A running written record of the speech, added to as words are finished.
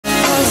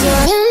Hey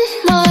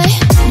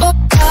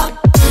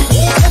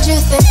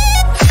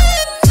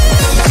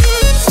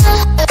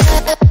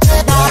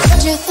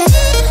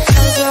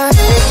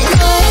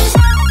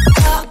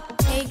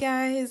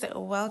guys,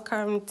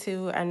 welcome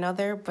to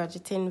another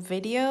budgeting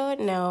video.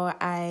 Now,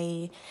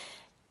 I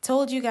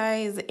told you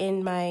guys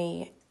in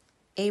my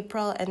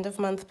April end of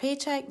month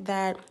paycheck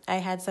that I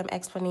had some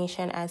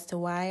explanation as to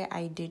why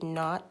I did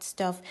not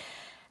stuff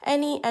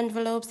any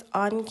envelopes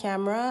on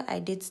camera. I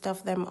did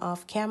stuff them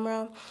off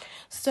camera.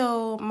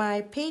 So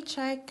my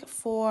paycheck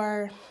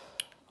for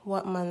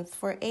what month?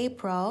 For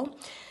April.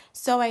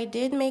 So I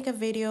did make a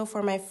video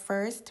for my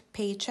first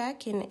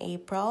paycheck in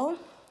April.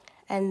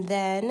 And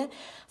then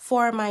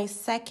for my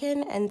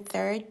second and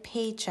third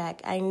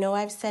paycheck, I know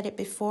I've said it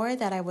before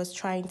that I was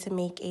trying to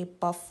make a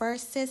buffer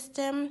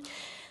system.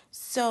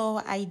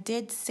 So I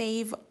did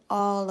save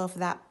all of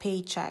that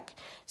paycheck.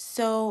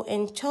 So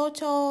in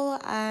total,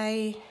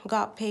 I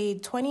got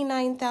paid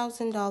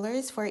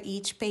 $29,000 for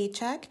each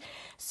paycheck.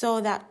 So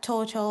that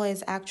total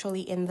is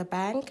actually in the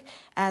bank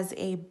as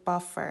a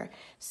buffer.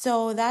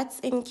 So that's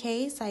in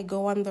case I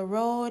go on the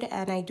road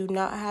and I do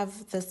not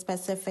have the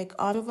specific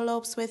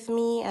envelopes with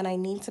me and I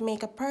need to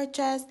make a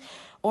purchase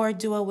or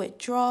do a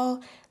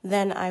withdrawal,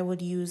 then I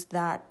would use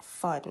that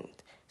fund.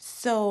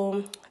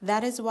 So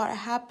that is what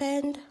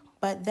happened.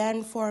 But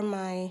then for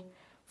my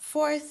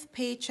fourth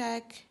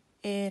paycheck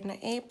in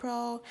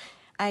April,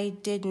 I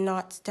did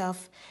not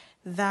stuff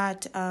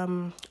that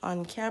on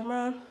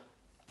camera.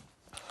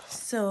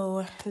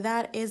 So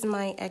that is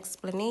my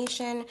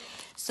explanation.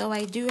 So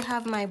I do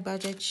have my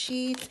budget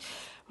sheet,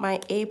 my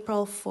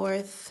April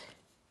 4th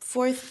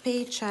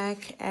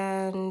paycheck,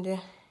 and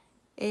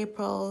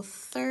April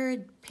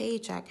 3rd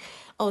paycheck.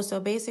 Oh, so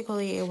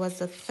basically it was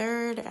the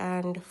third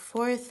and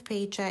fourth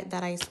paycheck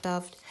that I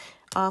stuffed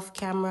off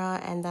camera,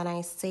 and then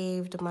I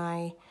saved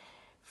my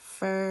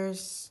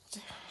first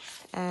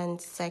and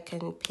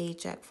second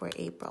paycheck for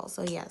April.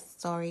 So yes,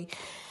 sorry.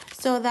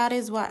 So that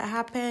is what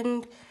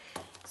happened.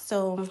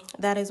 So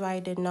that is why I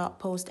did not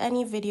post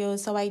any videos.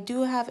 So I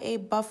do have a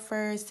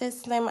buffer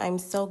system. I'm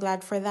so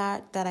glad for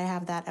that I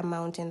have that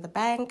amount in the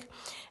bank.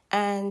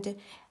 And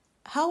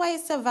how I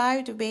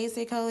survived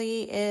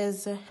basically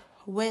is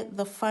with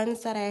the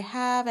funds that I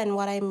have and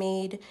what I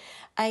made.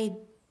 I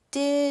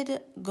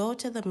did go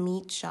to the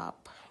meat shop.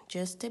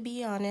 Just to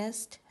be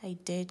honest, I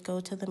did go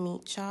to the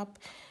meat shop.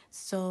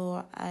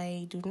 So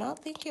I do not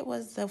think it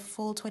was the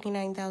full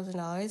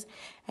 $29,000.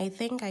 I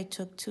think I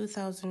took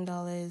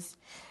 $2,000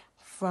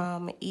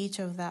 from each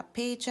of that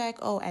paycheck.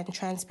 Oh, and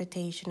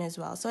transportation as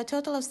well. So a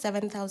total of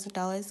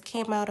 $7,000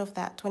 came out of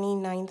that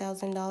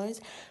 $29,000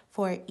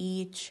 for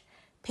each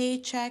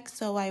paycheck.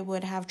 So I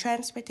would have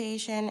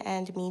transportation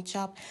and meat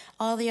shop.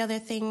 All the other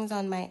things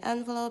on my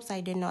envelopes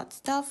I did not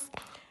stuff.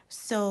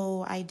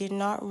 So I did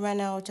not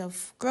run out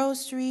of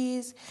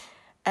groceries,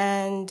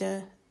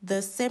 and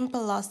the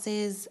simple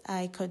losses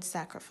I could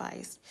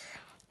sacrifice.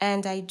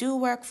 And I do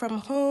work from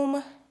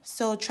home,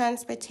 so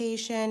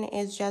transportation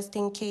is just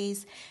in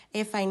case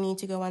if I need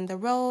to go on the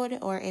road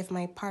or if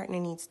my partner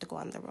needs to go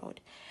on the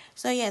road.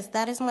 So yes,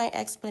 that is my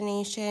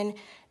explanation.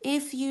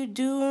 If you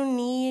do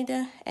need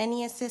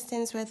any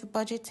assistance with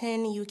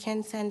budgeting, you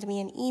can send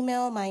me an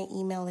email. My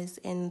email is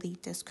in the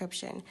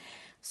description.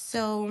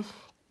 So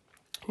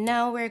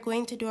now we're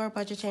going to do our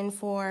budgeting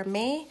for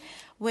May,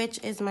 which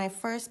is my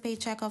first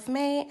paycheck of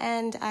May,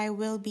 and I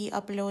will be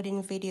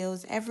uploading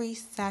videos every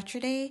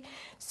Saturday,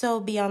 so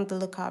be on the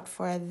lookout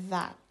for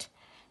that.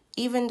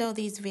 Even though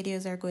these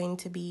videos are going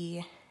to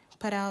be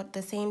put out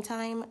the same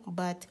time,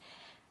 but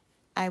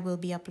I will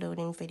be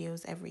uploading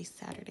videos every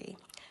Saturday.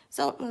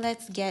 So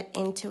let's get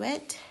into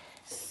it.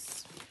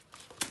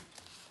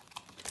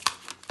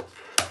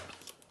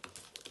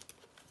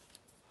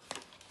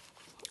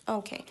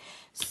 Okay,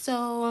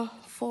 so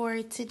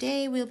for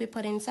today, we'll be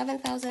putting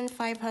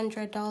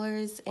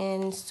 $7,500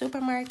 in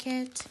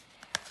supermarket.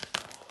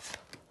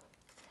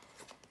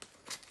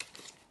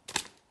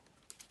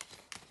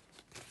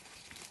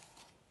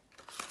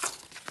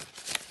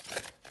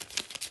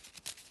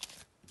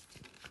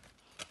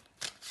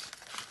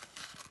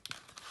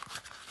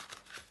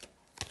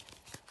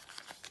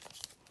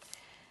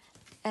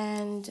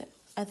 And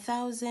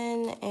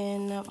 1,000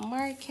 in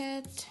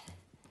market.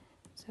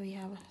 So we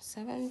have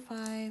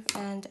 7,500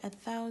 and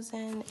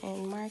 1,000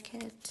 in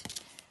market.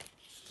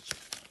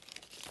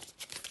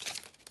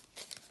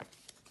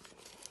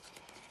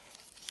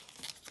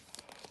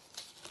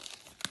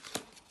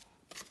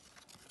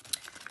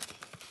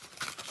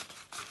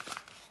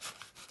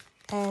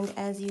 And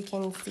as you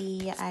can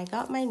see, I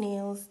got my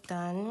nails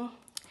done.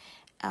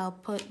 I'll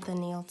put the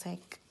nail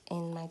tech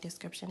in my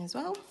description as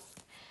well.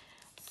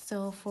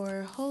 So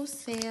for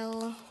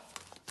wholesale,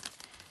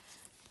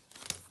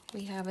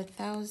 we have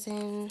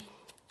 1,000.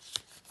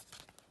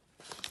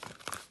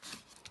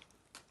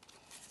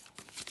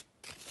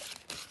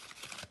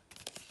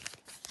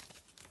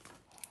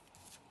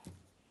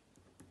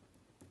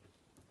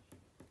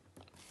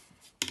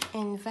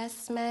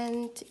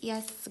 Investment,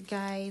 yes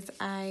guys,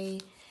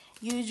 I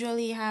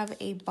usually have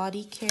a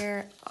body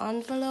care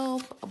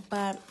envelope,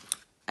 but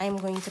I'm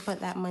going to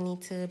put that money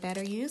to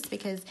better use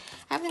because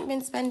I haven't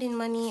been spending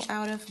money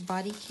out of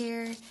body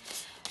care.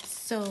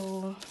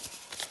 So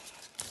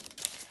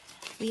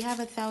we have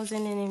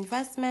 1,000 in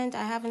investment.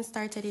 I haven't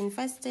started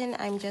investing.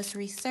 I'm just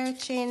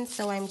researching.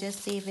 So I'm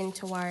just saving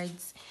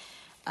towards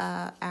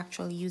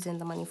actually using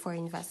the money for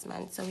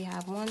investment. So we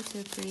have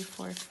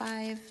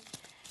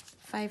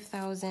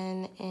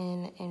 5,000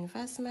 in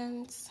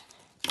investments.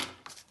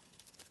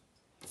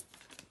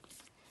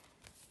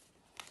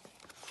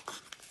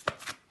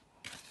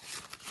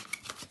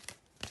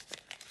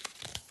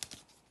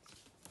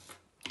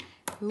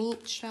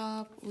 Meat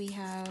shop, we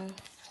have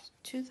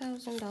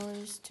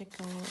 $2,000 to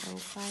go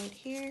inside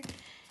here.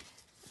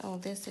 Oh,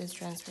 this is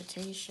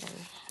transportation.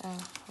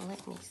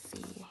 Let me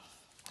see.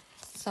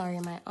 Sorry,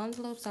 my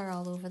envelopes are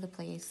all over the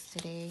place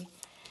today.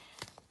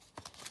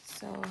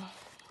 So,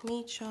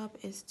 meat shop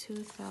is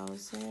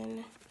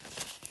 2,000.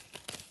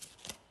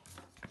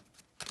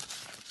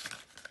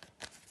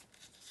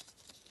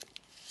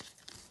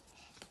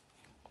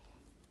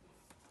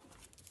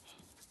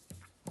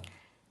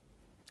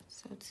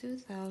 So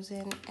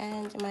 2,000,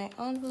 and my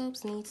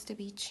envelopes needs to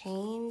be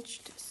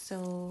changed.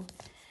 So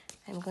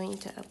I'm going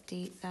to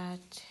update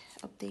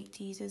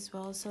these as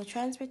well. So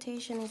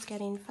transportation is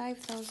getting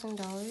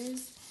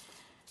 $5,000.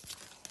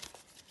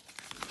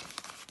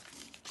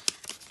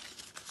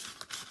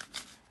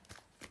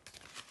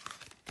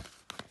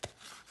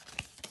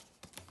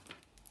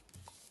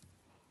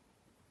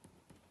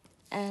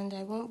 And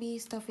I won't be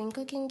stuffing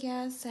cooking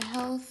gas.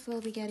 Health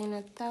will be getting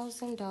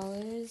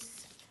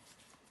 $1,000.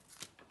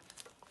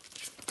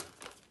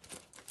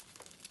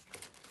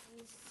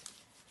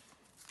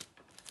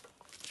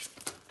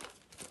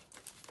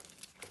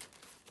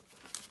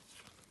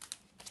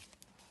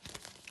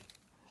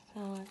 So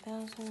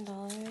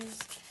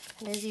 $1,000.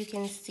 And as you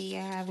can see,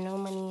 I have no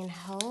money in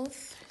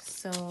health.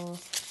 So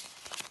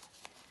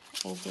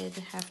I did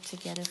have to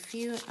get a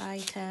few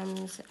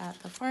items at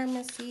the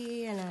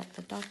pharmacy and at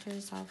the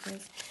doctor's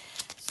office.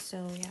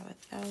 So we have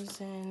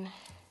 $1,000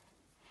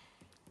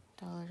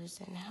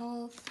 in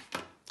health.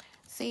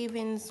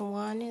 Savings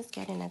one is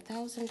getting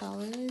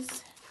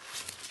 $1,000.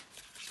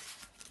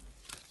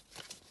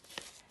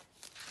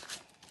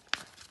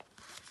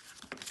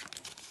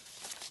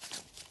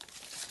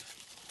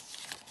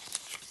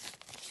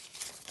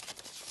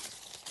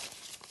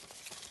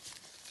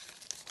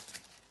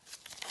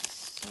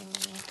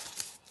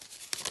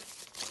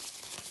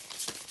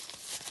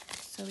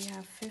 So we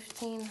have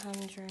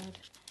 1,500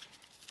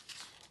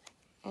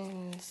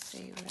 in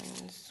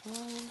savings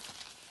one.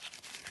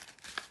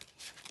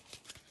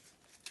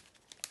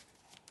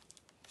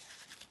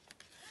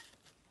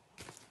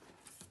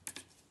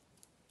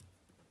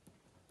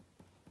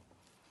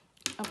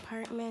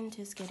 Apartment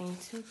is getting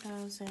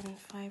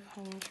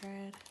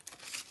 2,500.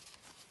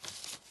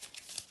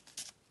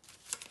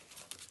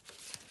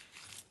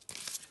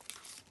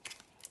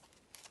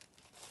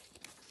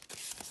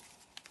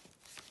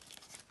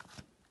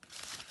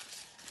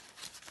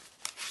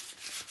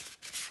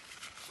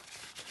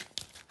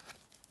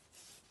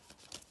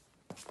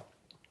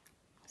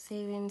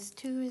 Savings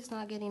two is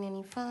not getting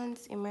any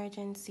funds.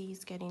 Emergency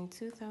is getting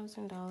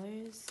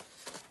 $2,000.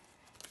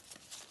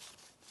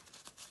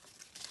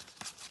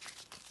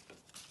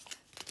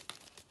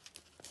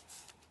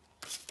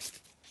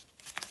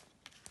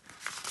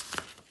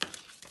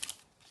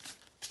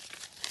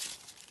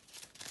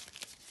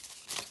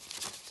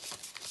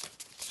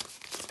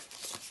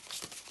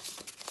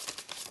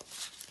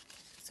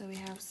 So we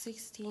have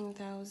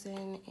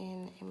 16,000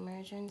 in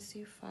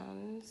emergency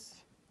funds.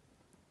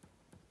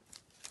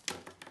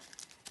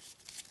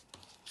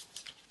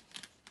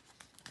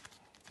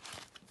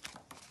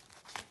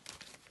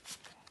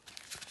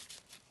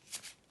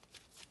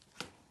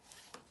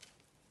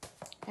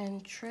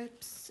 And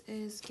trips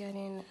is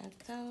getting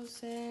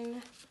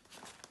 1,000,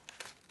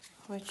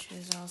 which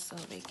is also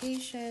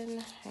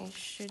vacation. I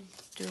should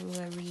do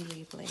a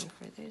relabeling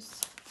for this.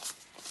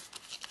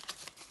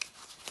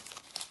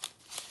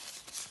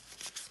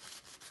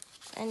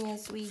 And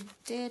yes, we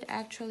did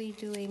actually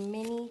do a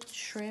mini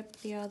trip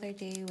the other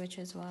day, which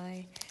is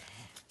why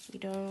we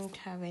don't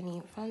have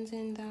any funds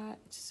in that.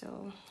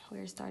 So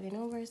we're starting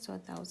over, so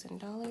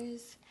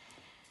 $1,000.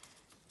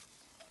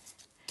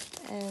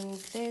 And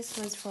this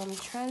was from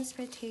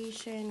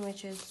transportation,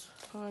 which is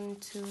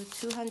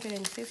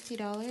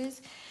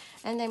 $250.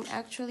 And I'm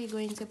actually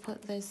going to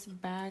put this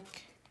back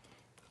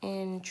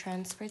in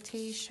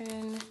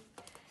transportation.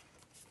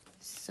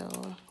 So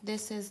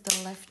this is the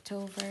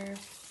leftover.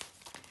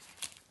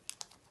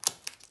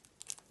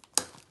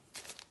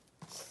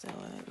 So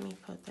let me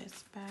put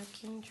this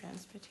back in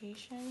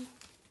transportation.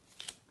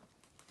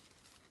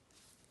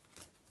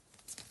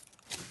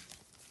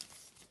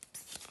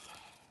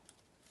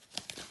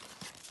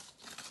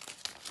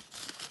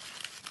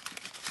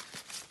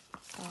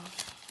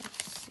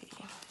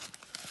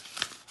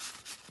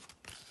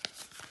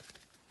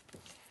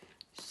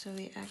 So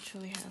we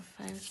actually have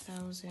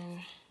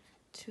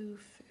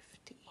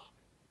 5,250.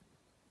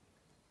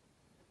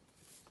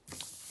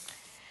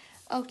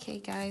 Okay,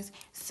 guys.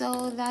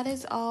 So that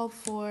is all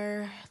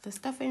for the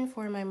stuffing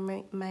for my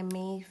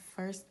May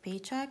 1st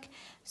paycheck.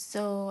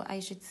 So I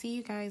should see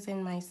you guys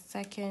in my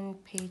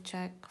second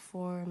paycheck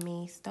for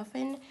May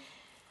stuffing.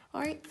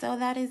 Alright, so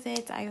that is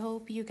it. I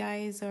hope you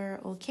guys are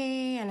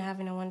okay and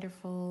having a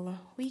wonderful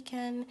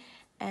weekend.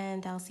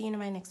 And I'll see you in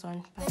my next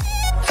one.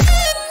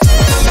 Bye.